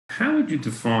how would you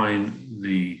define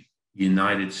the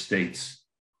United States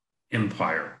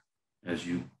empire as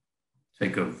you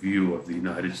take a view of the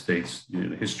United States,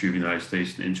 the history of the United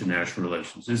States and international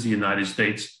relations? Is the United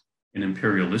States an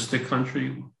imperialistic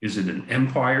country? Is it an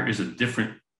empire? Is it a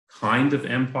different kind of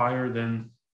empire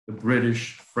than the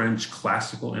British, French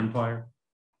classical empire?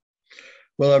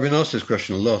 Well, I've been asked this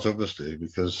question a lot, obviously,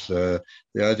 because the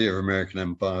idea of American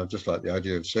empire, just like the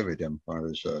idea of Soviet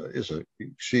empire, is an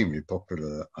extremely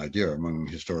popular idea among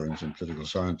historians and political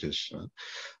scientists.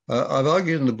 I've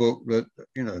argued in the book that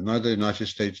neither the United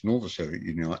States nor the Soviet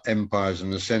Union are empires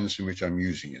in the sense in which I'm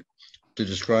using it to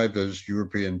describe those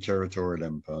European territorial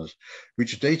empires,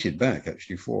 which dated back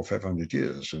actually 400 or 500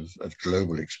 years of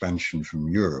global expansion from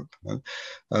Europe.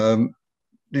 The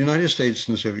United States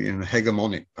and the Soviet Union are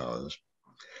hegemonic powers.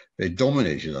 They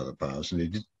dominated other powers, and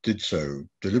they did so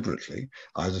deliberately,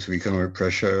 either through economic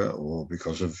pressure or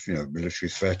because of military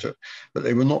threat. But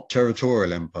they were not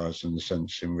territorial empires in the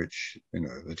sense in which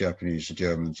the Japanese, the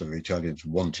Germans, and the Italians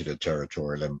wanted a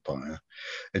territorial empire.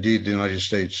 Indeed, the United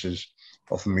States is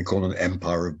often we call an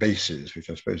empire of bases, which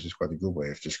I suppose is quite a good way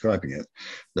of describing it,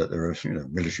 that there are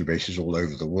military bases all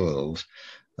over the world.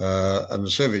 And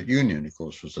the Soviet Union, of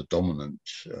course, was the dominant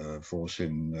force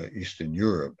in Eastern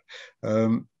Europe.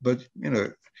 But,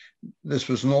 this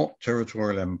was not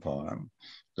territorial empire.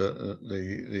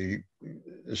 The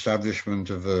establishment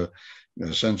of a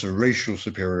sense of racial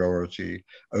superiority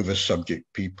over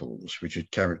subject peoples, which had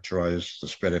characterized the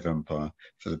spread of empire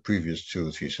for the previous 2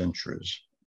 or 3 centuries.